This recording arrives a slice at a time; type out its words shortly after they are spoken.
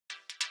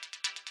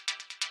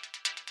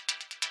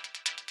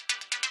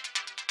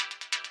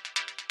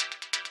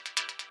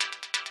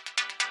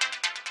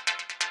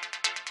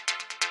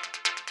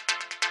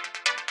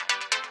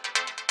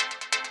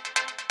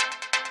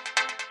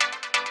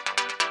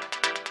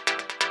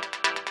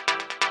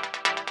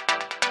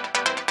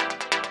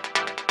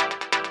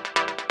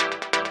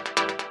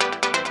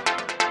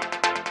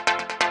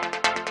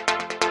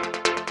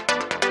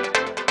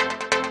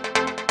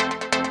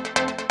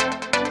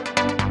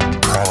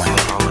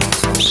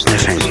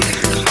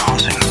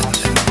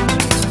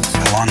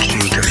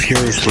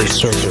furiously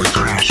circle and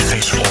crash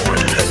face forward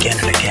again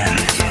and again.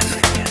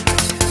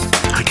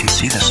 I can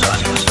see the sun.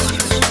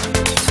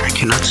 I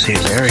cannot see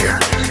a barrier,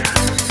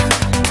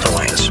 though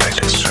I inspect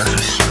its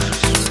surface.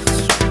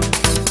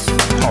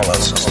 All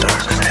else is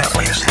dark, that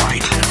way is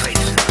light.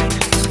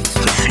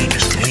 The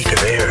faintest leak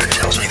of air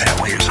tells me that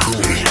way is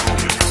home.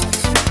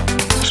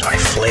 So I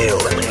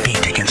flail and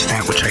beat against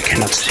that which I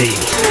cannot see.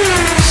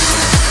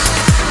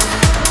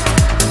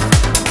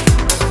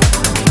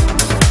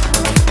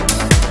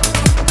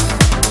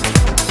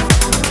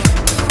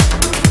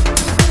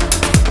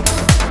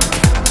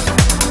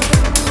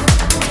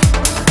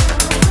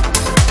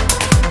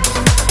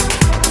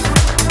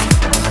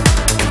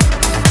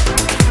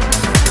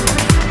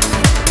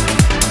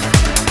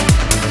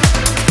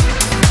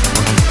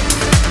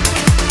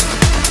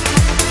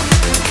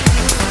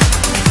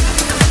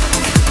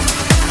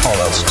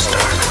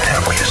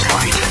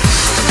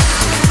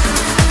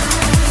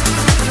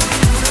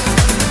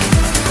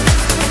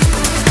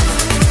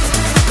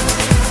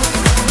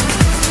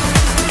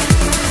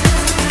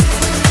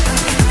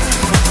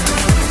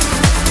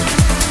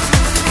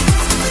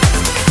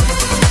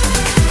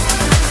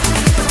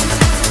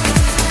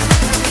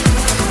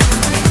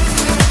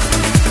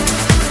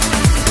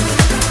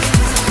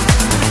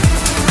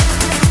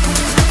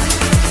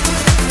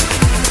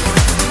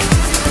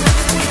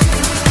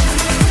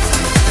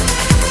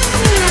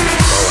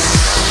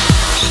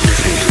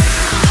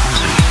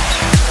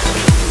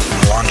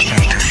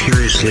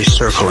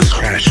 Circle and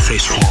crash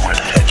face forward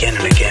again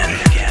and again.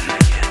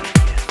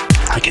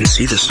 I can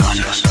see the sun.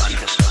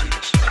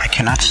 I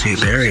cannot see a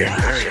barrier,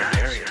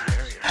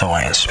 though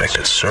I inspect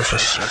its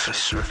surface.